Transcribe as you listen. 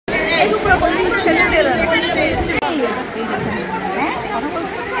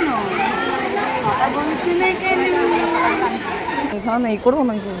না এই করবো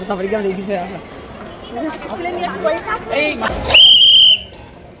না করবো তারপরে গিয়ে রেডি হয়ে আসা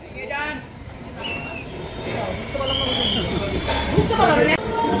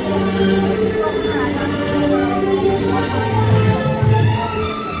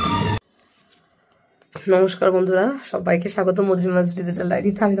নমস্কার বন্ধুরা, সবাইকে স্বাগত মধুরিমাস ডিজিটাল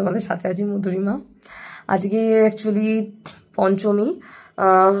ডায়েরিতে। আমি তোমাদের সাথে আছি মধুরিমা। আজকে অ্যাকচুয়ালি পঞ্চমী,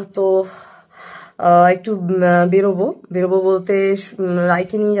 তো একটু বেরোবো বলতে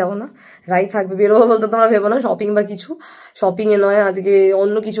রাইকে নিয়ে যাবো না, রাই থাকবে। বেরোবো বলতে তোমরা ভেবো না শপিং বা কিছু, শপিংয়ে নয়, আজকে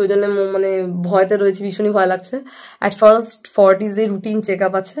অন্য কিছু। ওই জন্য মানে ভয়তে রয়েছে, ভীষণই ভয় লাগছে। At first 40s day routine check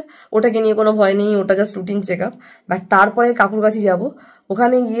up আছে, ওটাকে নিয়ে কোনো ভয় নেই, ওটা just routine check up. But তারপরে কাকুর কাছে যাবো।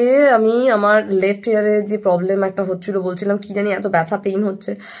 ওখানে গিয়ে আমি আমার লেফট ইয়ারে যে প্রবলেম একটা হচ্ছিল, বলছিলাম কি জানি এত ব্যথা পেইন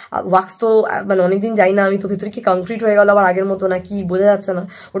হচ্ছে। ওয়াক্স তো মানে অনেকদিন যাই না আমি, তো ভেতরে কি কংক্রিট হয়ে গেল আবার আগের মতো না কি বোঝা যাচ্ছে না।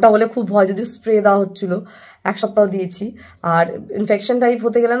 ওটা হলে খুব ভয়, যদিও স্প্রে দেওয়া হচ্ছিল, 1 সপ্তাহ দিয়েছি। আর ইনফেকশন টাইপ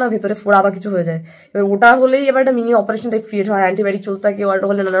হতে গেলে না ভেতরে ফোড়া বা কিছু হয়ে যায়। এবার ওটা হলেই এবার একটা মিনি অপারেশন টাইপ ক্রিয়েট হয়, অ্যান্টিবায়োটিক চলতে থাকে। ওটা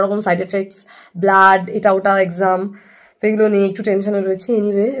হলে নানা রকম সাইড এফেক্টস, ব্লাড, এটা ওটা, এক্সাম, তো এগুলো নিয়ে একটু টেনশনে রয়েছে।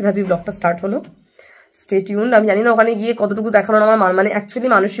 এনিওয়ে এভাবেই ব্লগটা স্টার্ট হলো। Stay tuned. আমি জানি না ওখানে গিয়ে কতটুকু দেখানো আমার মানে অ্যাকচুয়ালি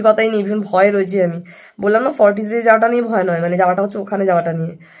মানসিকতাই নেই, ভীষণ ভয় রয়েছে। আমি বললাম না 40s যাওয়াটা নিয়ে ভয় নয়, মানে যাওয়াটা হচ্ছে ওখানে যাওয়াটা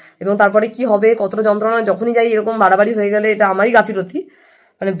নিয়ে। এবং তারপরে কি হবে, কতটা যন্ত্রণা, যখনই যাই এরকম বাড়াবাড়ি হয়ে গেলে এটা আমারই গাফিলতি,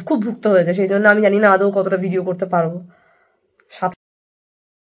 মানে খুব ভুগতে হয়েছে। সেই জন্য আমি জানি না আদৌ কতটা ভিডিও করতে পারবো।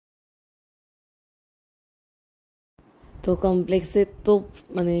 তো কমপ্লেক্সের তো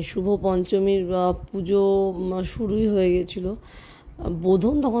মানে শুভ পঞ্চমীর পুজো শুরুই হয়ে গেছিলো,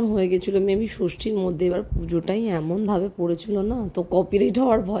 বোধন তখন হয়ে গেছিলো মেবি ষষ্ঠীর মধ্যে। এবার পুজোটাই এমনভাবে পড়েছিল না, তো কপিরাইট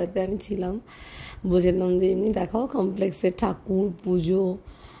হওয়ার ভয়তে আমি ছিলাম। বলছিলাম যে এমনি দেখাও কমপ্লেক্সের ঠাকুর পুজো,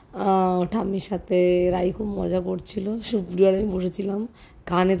 ঠাম্মির সাথে রাই খুব মজা করছিল। সুপ্রিয়ার আমি বসেছিলাম,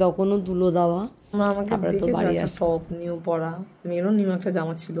 কানে তখনও দুলো দেওয়া। তারপরে তো বাড়ি আসা, টপ নিউ পরা, মেয়েরও নিউ একটা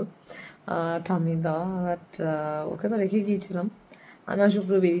জামা ছিল ঠাম্মি দেওয়া। বাট ওকে তো রেখে গিয়েছিলাম, আমি আর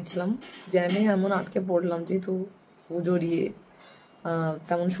শুক্র বেরিয়েছিলাম। জ্যামে এমন আটকে পড়লাম, যেহেতু পুজোর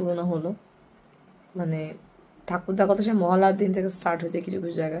তেমন শুরু না হলো, মানে ঠাকুর দেখা তো সে মহলার দিন থেকে স্টার্ট হয়েছে কিছু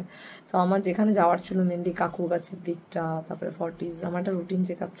কিছু জায়গায়। তো আমার যেখানে যাওয়ার ছিল মেনলি কাকুর গাছের দিকটা, তারপরে 40s আমার একটা রুটিন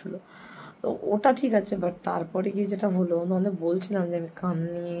চেক আপ ছিল, তো ওটা ঠিক আছে। বাট তারপরে গিয়ে যেটা হলো, তোমাদের বলছিলাম যে আমি কান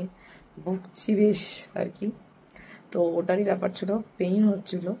নিয়ে ভুগছি বেশ আর কি, তো ওটারই ব্যাপার ছিল, পেইন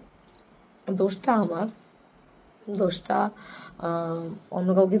হচ্ছিল। দোষটা আমার, দোষটা অন্য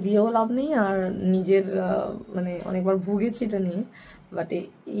কাউকে দিয়েও লাভ নেই, আর নিজের মানে অনেকবার ভুগেছি এটা নিয়ে। বাট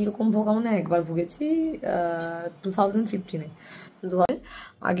এইরকম ভোগা মানে একবার ভুগেছি 2015-এ।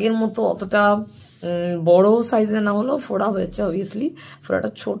 আগের মতো অতটা বড় সাইজে না হলেও ফোড়া হয়েছে, অবভিয়াসলি ফোড়াটা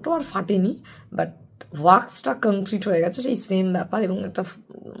ছোট আর ফাটেনি, বাট ওয়াক্সটা কমপ্লিট হয়ে গেছে, সেই সেম ব্যাপার। এবং একটা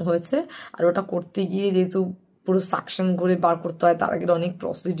হয়েছে, আর ওটা করতে গিয়ে যেহেতু পুরো সাকশন করে বার করতে হয়, তার আগে অনেক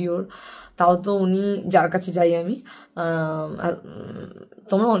প্রসিডিওর। তাও তো উনি যার কাছে যাই আমি,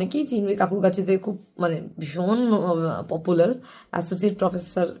 তোমরা অনেকেই চিনবে, কাকুর কাছে খুব মানে ভীষণ পপুলার অ্যাসোসিয়েট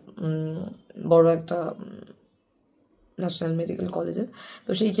প্রফেসর, বড় একটা ন্যাশনাল মেডিকেল কলেজের।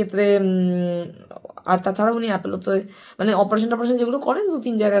 তো সেই ক্ষেত্রে আর তাছাড়া উনি অ্যাপোলোতে মানে অপারেশন যেগুলো করেন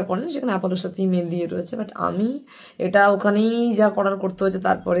 2-3 জায়গায় করেন, সেখানে অ্যাপোলোর সাথেই মেল দিয়ে রয়েছে। বাট আমি এটা ওখানেই যা করার করতে হয়েছে।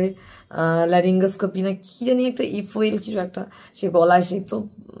 তারপরে ল্যারিঙ্গোস্কোপি না কি জানি একটা ইফওয়েল কিছু একটা, সে গলায়, সে তো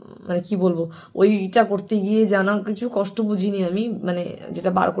মানে কি বলবো, ওইটা করতে গিয়ে জানা কিছু কষ্ট বুঝিনি আমি, মানে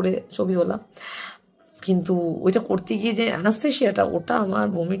যেটা বার করে ছবি তোলা। কিন্তু ওইটা করতে গিয়ে যে অ্যানাস্থেশিয়াটা, ওটা আমার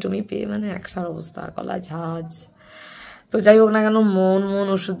বমি টমি পেয়ে মানে একসার অবস্থা, গলায় ঝাঁজ। তো যাই হোক না কেন, মন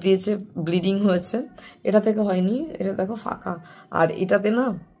ওষুধ দিয়েছে, ব্লিডিং হয়েছে। এটা থেকে হয়নি, এটা দেখো ফাঁকা। আর এটাতে না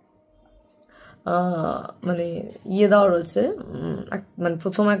মানে দেওয়া রয়েছে, মানে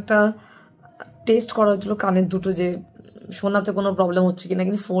প্রথম একটা টেস্ট করা হয়েছিল কানের দুটো, যে শোনাতে কোনো প্রবলেম হচ্ছে কিনা,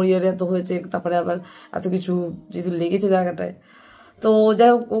 কিন্তু 4 ইয়ারে এত হয়েছে, তারপরে আবার এত কিছু যেহেতু লেগেছে জায়গাটায়। তো যাই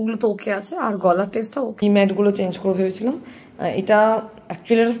হোক ওগুলো তো ওকে আছে। আর গলার টেস্টটা ওকে, ম্যাটগুলো চেঞ্জ করে ভেবেছিলাম। এটা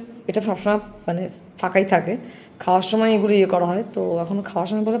অ্যাকচুয়ালি এটা সবসময় মানে ফাঁকাই থাকে, খাওয়ার সময় এগুলো করা হয়, তো এখন খাওয়ার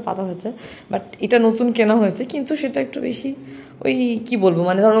সময় বলে পাতা হয়েছে। বাট এটা নতুন কেনা হয়েছে, কিন্তু সেটা একটু বেশি ওই কি বলবো,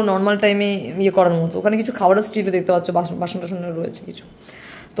 মানে ধরো নর্মাল টাইমে করার মতো। ওখানে কিছু খাবারের স্টিলে দেখতে পাচ্ছ, বাসন টাসন রয়েছে কিছু,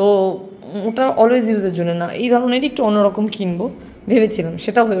 তো ওটা অলওয়েজ ইউজের জন্য না, এই ধরনেরই একটু অন্যরকম কিনবো ভেবেছিলাম,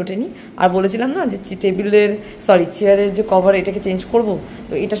 সেটা হয়ে ওঠেনি। আর বলেছিলাম না যে চেয়ারের যে কভার, এটাকে চেঞ্জ করব,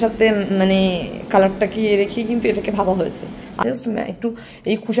 তো এটার সাথে মানে কালারটাকে রেখে কিন্তু এটাকে ভাবা হয়েছে। জাস্ট একটু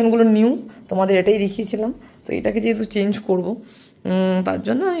এই কুশনগুলো নিউ, তোমাদের এটাই দেখিয়েছিলাম, তো এটাকে যেহেতু চেঞ্জ করব, তার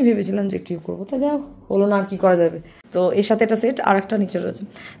জন্য আমি ভেবেছিলাম যে একটু করবো। তা যা হলো না, আর কি করা যাবে। তো এর সাথে একটা সেট আর একটা নিচে রয়েছে,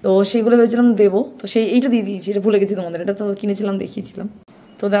 তো সেইগুলো ভেবেছিলাম দেবো, তো এইটা দিয়ে দিয়েছি, এটা ভুলে গেছি তোমাদের, এটা তো কিনেছিলাম দেখিয়েছিলাম।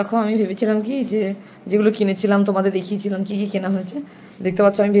 তো দেখো আমি ভেবেছিলাম কি যে যেগুলো কিনেছিলাম তোমাদের দেখিয়েছিলাম কি কি কেনা হয়েছে, দেখতে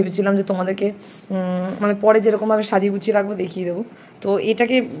পাচ্ছ আমি ভেবেছিলাম যে তোমাদেরকে মানে পরে যেরকমভাবে সাজিয়ে গুছিয়ে রাখবো দেখিয়ে দেবো। তো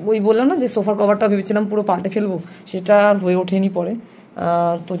এটাকে ওই বললাম না যে সোফার কভারটা ভেবেছিলাম পুরো পাল্টে ফেলবো, সেটা আর হয়ে ওঠেনি পরে।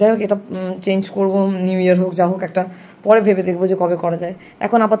 তো যাই হোক এটা চেঞ্জ করবো, নিউ ইয়ার হোক যা হোক একটা পরে ভেবে দেখবো যে কবে করা যায়।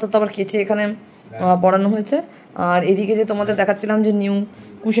 এখন আপাতত আবার কেচে এখানে পড়ানো হয়েছে। আর এদিকে যে তোমাদের দেখাচ্ছিলাম যে নিউ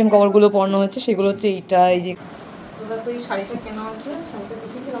কুশন কভারগুলো পরানো হয়েছে সেগুলো হচ্ছে এইটা, এই যে তো এই শাড়িটা কেনা হচ্ছে, শাড়িটা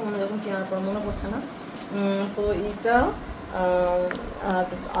দেখিয়েছিলাম মনে যখন কেনার পর মনে পড়ছে না। তো এইটা আর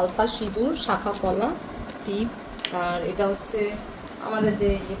আলতা সিঁদুর শাখা কলা টিপ, আর এটা হচ্ছে আমাদের যে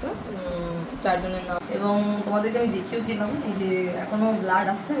ইয়েটা চারজনের নাম। এবং তোমাদেরকে আমি দেখিয়েছিলাম এই যে এখনও ব্লাড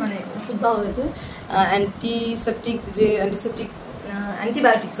আসছে, মানে ওষুধ দেওয়া হয়েছে অ্যান্টিসেপটিক, যে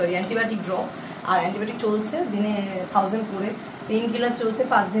অ্যান্টিবায়োটিক ড্রপ, আর অ্যান্টিবায়োটিক চলছে দিনে 1000 করে, পেইন কিলার চলছে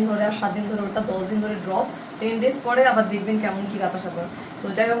 5 দিন ধরে, আর 7 দিন ধরে ওটা, 10 দিন ধরে ড্রপ, 10 ডেজ পরে আবার দেখবেন কেমন কী ব্যাপার স্যাপার। তো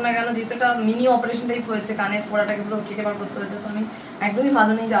যাই হোক না কেন, যেহেতু একটা মিনি অপারেশন টাইপ হয়েছে, কানের ফোড়াটাকে পুরো কেটে বার করতে হয়েছে, তো আমি একদমই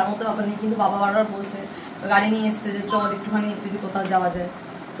ভালো নেই, যার মতো ব্যাপার নেই। কিন্তু বাবা বারবার বলছে, গাড়ি নিয়ে এসছে যে চল একটুখানি যদি কোথাও যাওয়া যায়,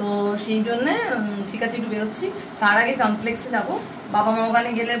 তো সেই জন্যে ঠিক আছে একটু বেরোচ্ছি। তার আগে কমপ্লেক্সে যাবো, বাবা মা ওখানে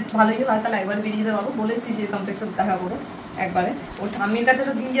গেলে ভালোই হয়, তাহলে একবারে বেরিয়ে যেতে পারবো। বলেছি যে কমপ্লেক্সে দেখা করো একবারে, ওর ঠাম্মির কাছে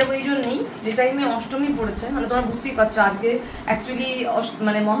তো দিন যাবো এই জন্যই, যে টাইমে অষ্টমী পড়েছে, মানে তোমরা বুঝতেই পারছো আজকে অ্যাকচুয়ালি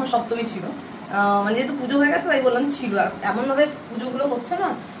মানে মহাসপ্তমী ছিল, মানে যেহেতু পুজো হয়ে গেছে তাই বললাম ছিল, এমনভাবে পুজোগুলো হচ্ছে না,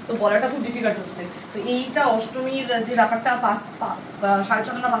 তো বলাটা খুব ডিফিকাল্ট হচ্ছে। তো এইটা অষ্টমীর যে ব্যাপারটা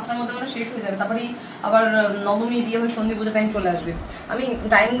 6:30 না 5টার মধ্যে মানে শেষ হয়ে যাবে, তারপরেই আবার নবমী দিয়ে হয়ে সন্ধি পুজো টাইম চলে আসবে। আমি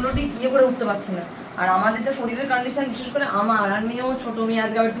টাইমগুলো ঠিক ইয়ে করে উঠতে পারছি না। আর আমাদের যা শরীরের কন্ডিশন, বিশেষ করে আমার আর মেয়েও ছোটো মেয়ে,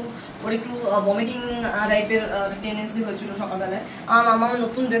 আজকে আবার একটু ভমিটিং টাইপের টেন্ডেন্সি হয়েছিল সকালবেলায়। আমার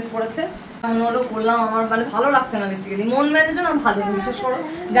নতুন ড্রেস পরেছে, মনে হলো করলাম, আমার মানে ভালো লাগছে না, বেসিক্যালি মন ম্যানেজন আমার ভালো, বিশেষ করে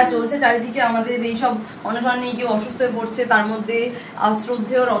যা চলছে চারিদিকে আমাদের এইসব অনশন নিয়ে কেউ অসুস্থ হয়ে পড়ছে, তার মধ্যে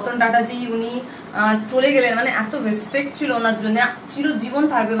শ্রদ্ধেয় রতন টাটাজি উনি চলে গেলেন, মানে এত রেসপেক্ট ছিল ওনার জন্য, চিরজীবন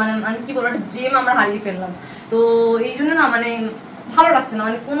থাকবে, মানে কি বলবো, একটা জেম আমরা হারিয়ে ফেললাম। তো এই জন্য না মানে ভালো লাগছে না,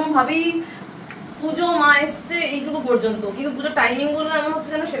 মানে কোনোভাবেই পুজো মা এসছে এইটুকু পর্যন্ত, কিন্তু পুজোর টাইমিং গুলো এমন হচ্ছে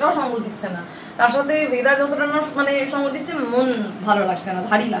যেন সেটাও সঙ্গ দিচ্ছে না, তার সাথে ওয়েদার যতটা না মানে সঙ্গ দিচ্ছে, মন ভালো লাগছে না,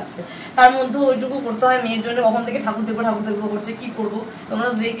 ভারী লাগছে। তার মধ্যে ওইটুকু করতে হয় মেয়ের জন্য, কখন থেকে ঠাকুর দেখবো করছে, কি করবো। তোমরা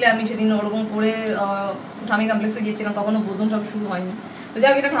তো দেখলে আমি সেদিন ওরকম করে ঠামি কমপ্লেক্সে গিয়েছিলাম, তখনও বোধন সব শুরু হয়নি। তো যাই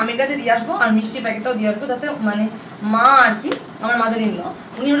হোক এটা ঠামির কাছে দিয়ে আসবো, আর মিষ্টির প্যাকেটটাও দিয়ে আসবো, যাতে মানে মা আর কি আমার মাদার-ইন-ল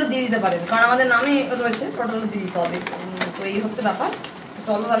উনি ওটা দিয়ে দিতে পারেন, কারণ আমাদের নামে রয়েছে, টোটাল দিয়ে দিতে হবে। তো এই হচ্ছে ব্যাপার।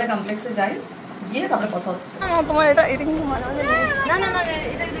 চলো তাহলে কমপ্লেক্সে যাই, গিয়ে তারপরে কথা হচ্ছে। তোমার এটা কিন্তু মাঝে মাঝে না না না,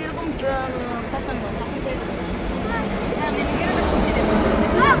 এটা এরকম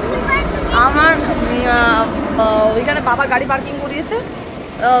আমার ওইখানে বাবা গাড়ি পার্কিং করিয়েছে,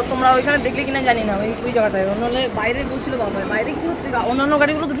 তোমরা ওইখানে দেখলে কিনা জানি না, ওই জায়গাটায়, নাহলে বাইরে বলছিল বাবা, বাইরে কি হচ্ছে অন্যান্য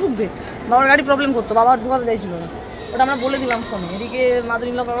গাড়িগুলো তো ঢুকবে, বাবার গাড়ি প্রবলেম করতো, বাবা ঢুকাতে চাইছিল না, ওটা আমরা বলে দিলাম ফোনে। এদিকে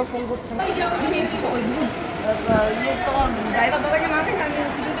মাদুরিমা বাবা ফোন করছে না, ইয়ে তোমার ড্রাইভার দাদাকে না দেখে আমি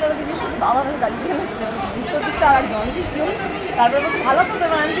সিকিউরিটি দাদাকে জিজ্ঞেস করছি, বাবার গাড়ি দিয়ে আসছে, উত্তর দিচ্ছে আর একজন, আমি কি হল, তারপরে বলতে ভালো করতে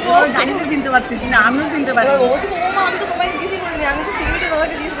পারে, আমি গাড়িতে চিনতে পারছিস না, আমিও চিনতে পারি, বলছি ও মা আমি তো তোমাকে কিছু করিনি, আমি তো সিকিউরিটি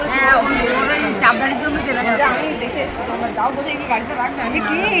দাদাকে জিজ্ঞেস করেছি, চাপ গাড়ির জন্য চেনা যাচ্ছে, আমি দেখে এসেছি, তোমরা যাও বলছে একটু গাড়িটা রাখবে, আমি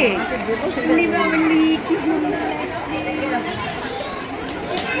কি দেবো সেটা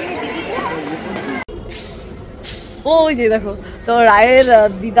ওই যে দেখো। তো রায়ের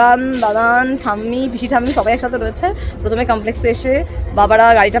দাদান ঠাম্মি পিসি ঠাম্মি সবাই একসাথে রয়েছে। প্রথমে কমপ্লেক্সে এসে বাবারা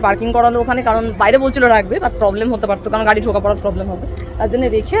গাড়িটা পার্কিং করালো ওখানে, কারণ বাইরে বলছিল রাখবে, বাট প্রবলেম হতে পারতো, কারণ গাড়ি ঢোকা পড়ার প্রবলেম হবে, তার জন্য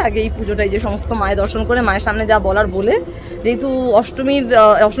রেখে আগে এই পুজোটা এই যে সমস্ত মায়ের দর্শন করে মায়ের সামনে যা বলার বলে, যেহেতু অষ্টমী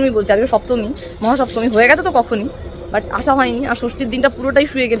বলছে, আজকে সপ্তমী, মহাসপ্তমী হয়ে গেছে তো কখনই, বাট আসা হয়নি। আর ষষ্ঠীর দিনটা পুরোটাই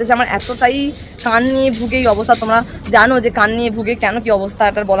শুয়ে কেটেছে, আমার এতটাই কান নিয়ে ভুগে এই অবস্থা, তোমরা জানো যে কান নিয়ে ভুগে কেন কি অবস্থা,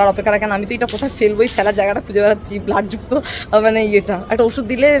 এটার বলার অপেক্ষা রাখেন, আমি তো এটা কোথায় ফেলবোই, ফেলার জায়গাটা খুঁজে বেড়াচ্ছি, ব্লাডযুক্ত মানে ইয়েটা, একটা ওষুধ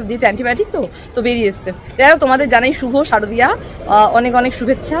দিলে যেহেতু অ্যান্টিবায়োটিক তো বেরিয়ে এসছে। যাই হোক তোমাদের জানাই শুভ শারদিয়া, অনেক অনেক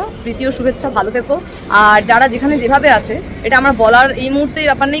শুভেচ্ছা, প্রীতীয় শুভেচ্ছা, ভালো থেকো। আর যারা যেখানে যেভাবে আছে, এটা আমার বলার এই মুহূর্তে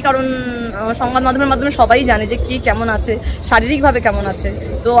ব্যাপার নেই, কারণ সংবাদ মাধ্যমের মাধ্যমে সবাই জানে যে কে কেমন আছে, শারীরিকভাবে কেমন আছে।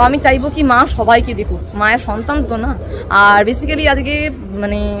 তো আমি চাইবো কি মা সবাইকে দেখুক, মায়ের সন্তান তো না। আর বেসিক্যালি আজকে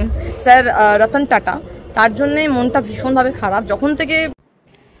মানে স্যার রতন টাটা, তার জন্যে মনটা ভীষণভাবে খারাপ যখন থেকে।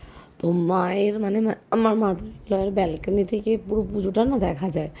 তো মায়ের মানে আমার মাদুরিমা ব্যালকনি থেকে পুরো পুজোটা না দেখা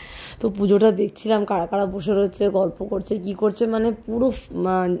যায়, তো পুজোটা দেখছিলাম, কারা কারা বসে রয়েছে, গল্প করছে, কি করছে, মানে পুরো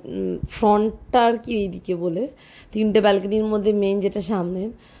ফ্রন্টটা আর কি এইদিকে বলে 3টে ব্যালকনির মধ্যে মেন যেটা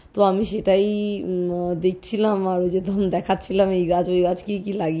সামনের, তো আমি সেটাই দেখছিলাম, আর ওই যে তখন দেখাচ্ছিলাম এই গাছ ওই গাছ কী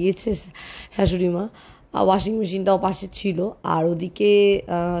কী লাগিয়েছে শাশুড়ি মা। ওয়াশিং মেশিনটাও পাশে ছিল। আর ওদিকে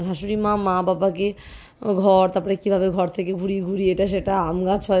শাশুড়ি মা মা বাবাকে ঘর, তারপরে কীভাবে ঘর থেকে ঘুরিয়ে ঘুরিয়ে এটা সেটা, আম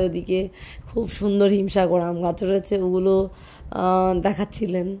গাছ হয় ওদিকে, খুব সুন্দর হিমসাগর আম গাছ রয়েছে, ওগুলো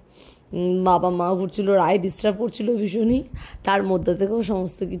দেখাচ্ছিলেন। বাবা মা ঘুরছিল, রায় ডিস্টার্ব করছিল ভীষণই, তার মধ্যে থেকেও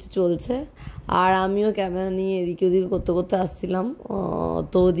সমস্ত কিছু চলছে। আর আমিও ক্যামেরা নিয়ে এদিকে ওদিকে করতে করতে আসছিলাম।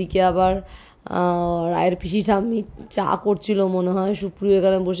 তো ওদিকে আবার রায়ের পিসি ঠাম্মি চা করছিল মনে হয়, সুপ্রিয়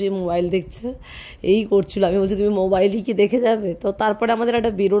এখানে বসে মোবাইল দেখছে, এই করছিল। আমি বলছি তুমি মোবাইলই কি দেখে যাবে? তো তারপরে আমাদের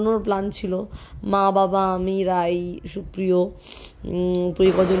একটা বেরোনোর প্ল্যান ছিল, মা বাবা আমি রাই সুপ্রিয়, তো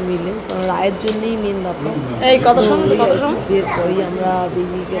এই কজন মিলে, কারণ রায়ের জন্যই মেন ব্যাপার। এই কত সময় এরপরই আমরা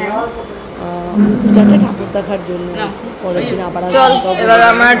বেরিয়ে গেলাম 2-4টে ঠাকুর দেখার জন্য। পরের দিন আবার এবার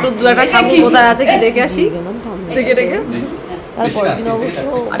আমরা একটু 2-1টা ঠাকুর কোথায় আছে কি দেখে আসি, গেলাম দেখে দেখে। তারপরের দিন অবশ্য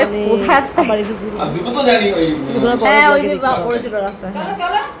মানে আবার এসেছিল,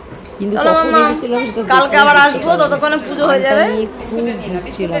 কিন্তু কালকে আবার আসবো, ততক্ষণে পুজো হয়ে যাবে। খুব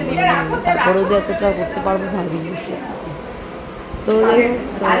ঘুরছিলাম, তারপরেও যে এতটা করতে পারবো ভাবিনি। তো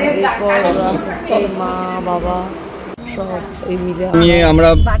এরপর আস্তে আস্তে মা বাবা সব এই মিলে নিয়ে আমরা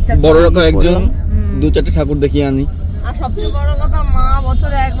বড় রকম একজন 2-4টে ঠাকুর দেখিয়ে আনি। আর সবচেয়ে বড় কথা, মা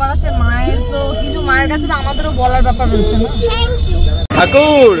বছরে একবার আসে, মায়ের তো কিছু, মায়ের কাছে তো আমাদেরও বলার ব্যাপার রয়েছে না।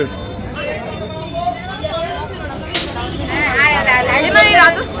 ঠাকুর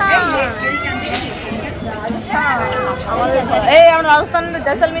এই আমরা রাজস্থানের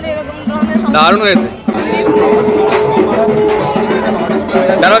জয়সালমীরে এরকম ধরনের দারুণ হয়েছে।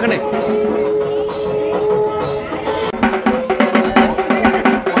 দাঁড়াও এখানে।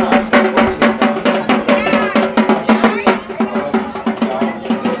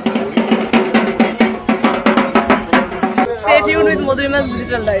 Stay tuned with Madhurimas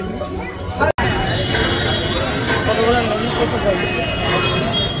Digital Live.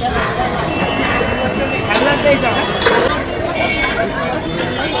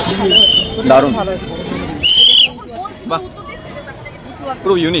 দারুণ, বাহ,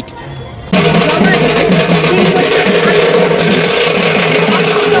 পুরো ইউনিক।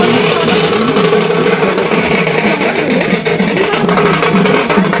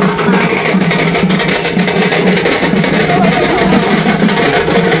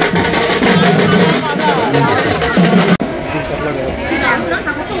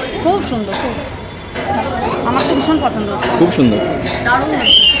 খুব সুন্দর, আমার তো ভীষণ পছন্দ, খুব সুন্দর, দারুণ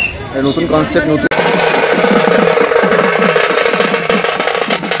নতুন কনসেপ্ট, নতুন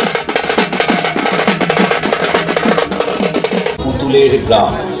পুতুলের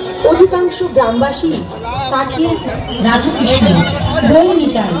গ্রাম। অধিকাংশ গ্রামবাসী কাঠের রাধাকৃষ্ণ,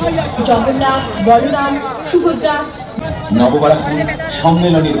 গৌরীতাই, জগন্নাথ, বলরাম, সুভদ্রা নববারাপুর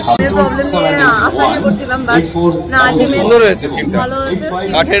সম্মেলনের সুন্দর হয়েছে।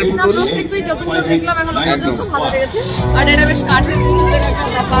 কাঠের পুতুল,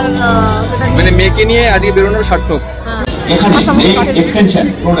 মানে মেয়েকে নিয়ে আজকে বেরোনোর সার্থক। এখানে এক্সটেনশন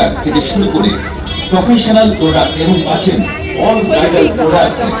প্রোডাক্ট থেকে শুরু করে প্রফেশনাল প্রোডাক্ট এবং পাচ্ছেন all bridal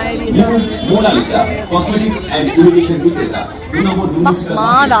product. New Mona Lisa cosmetics and irrigation বিক্রেতা, 2 নম্বর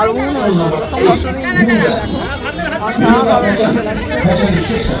ফ্যাশনের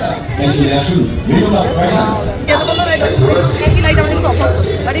শ্রেষ্ঠতা, এখানে আসুন রেগুলার ফ্যাশনস।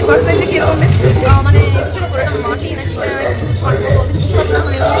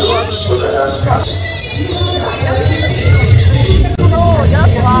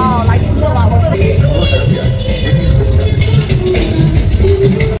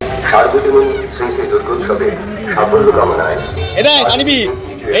 সার্বজনীন শ্রী শ্রী দুর্গোৎসবে সাফল্য কামনায় হানিবি,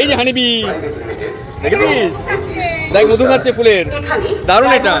 এই যে হানিবি দেখেছিস, দেখ মধু খাচ্ছে ফুলের,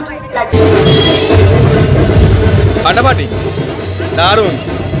 দারুণ, এটা ফাটাফাটি, দারুণ।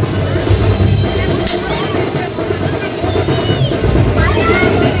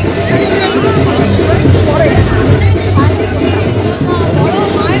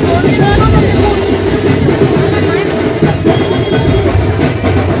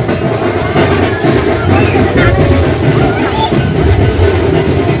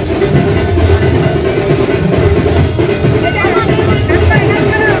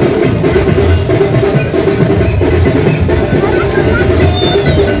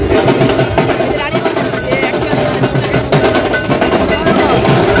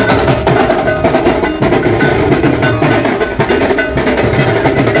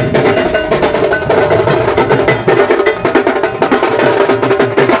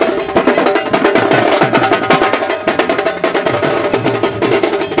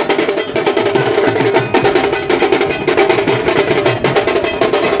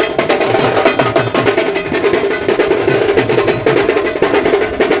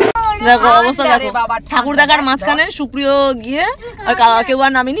 দেখো অবস্থা দেখো, ঠাকুর দেখার মাঝখানে সুপ্রিয় গিয়ে আর কেউ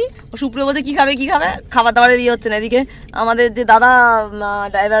আর নামিনি। সুপ্রিয় বলছে কি খাবে কি খাবে, খাবার দাবারের ইয়ে হচ্ছে না। এদিকে আমাদের যে দাদা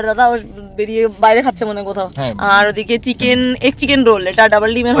ড্রাইভার দাদা ও বেরিয়ে বাইরে খাচ্ছে মনে কোথাও। আর ওদিকে চিকেন রোল, এটা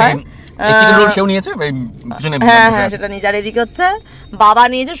ডাবল ডিমের হয়। হ্যাঁ হ্যাঁ সেটা নিয়েছে। আর এদিকে হচ্ছে বাবা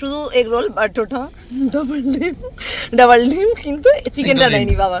নিয়েছে শুধু এগ রোল, বাট ওটা ডাবল ডিম কিন্তু চিকেনটা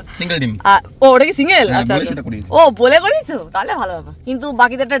নেয়নি বাবা, সিঙ্গেল ডিম। ও ওটা কি সিঙ্গেল? আচ্ছা ও বলে করেছো তাহলে ভালো ব্যাপার। কিন্তু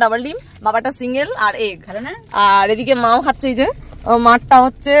বাকিদেরটা ডাবল ডিম, বাবাটা সিঙ্গেল আর এগ। আর এদিকে মাও খাচ্ছে, এই যে মারটা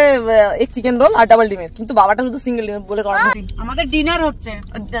হচ্ছে এক চিকেন রোল আর ডাবল ডিমের, কিন্তু বাবাটা শুধু সিঙ্গেল ডিম বলে করা। আমাদের ডিনার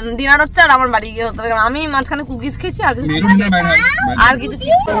হচ্ছে আর আমার বাড়ি গিয়ে হতে হবে। আমি মাঝখানে কুকিজ খেয়েছি আর কিছু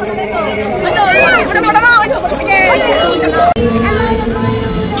চিপস।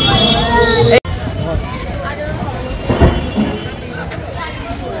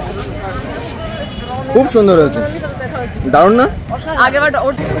 খুব সুন্দর হয়েছে, দারুণ না? আগেবার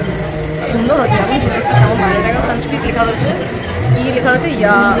সুন্দর হচ্ছে। সংস্কৃত লেখা রয়েছে, কি লেখা রয়েছে?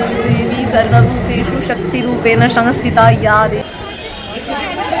 ইয়া দেবী সর্বভূতেষু শক্তি রূপেণ সংস্থিতা ইয়া দেবী।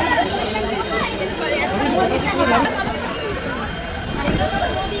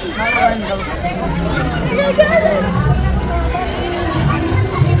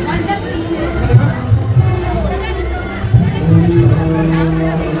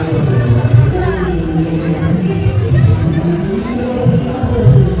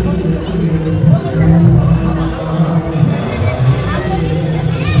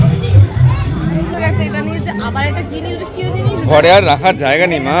 ঘরে আর রাখার জায়গা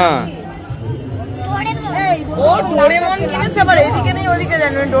নেই মা। ও ডোরেমন কিনেছে, আবার এদিকে নেই ওদিকে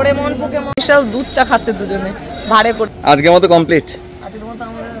জানেন। ডোরেমন পোকেমন সব দুধ চা খাচ্ছে দুজনে ভাড়ে করে। আজকের মতো কমপ্লিট। আজকের মতো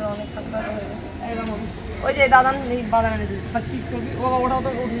আমাদের অনেক খাতা হয়ে গেছে। ওই যে দাদান বাদাম এনেছে, কি করবি ও? ওটাও তো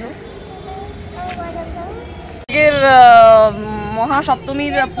উঠলো। আজকের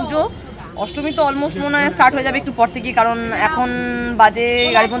মহাসপ্তমীর পুজো, অষ্টমী তো অলমোস্ট মনে হয় স্টার্ট হয়ে যাবে একটু পর থেকে, কারণ এখন বাজে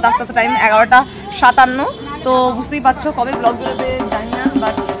গাড়ি পর্যন্ত আস্তে আস্তে টাইম 11:57। তো বুঝতেই পারছো কবে ব্লগ বেরোবে জানি না,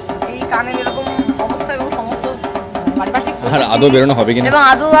 বাট এই কানের এরকম অবস্থা এবং সমস্ত পারিপার্শ্বিক আর আদৌ বেরোনো হবে কিনা, এবং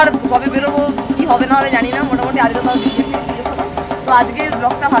আদৌ আর কবে বেরোবো কি হবে না হবে জানি না। মোটামুটি আজকে তো আজকের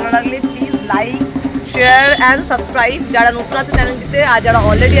ব্লগটা ভালো লাগলে please like share and subscribe. যারা নতুন আছে চ্যানেলটিতে আর যারা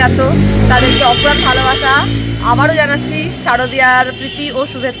অলরেডি আছো তাদেরকে অপরাধ ভালোবাসা আবারও জানাচ্ছি, শারদীয়ার প্রীতি ও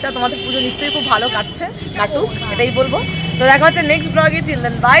শুভেচ্ছা। তোমাদের পুজো নিশ্চয়ই খুব ভালো কাটছে, কাটুক এটাই বলবো। তো দেখা হচ্ছে নেক্সট ব্লগে। Till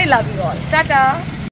then by, love you all, tata.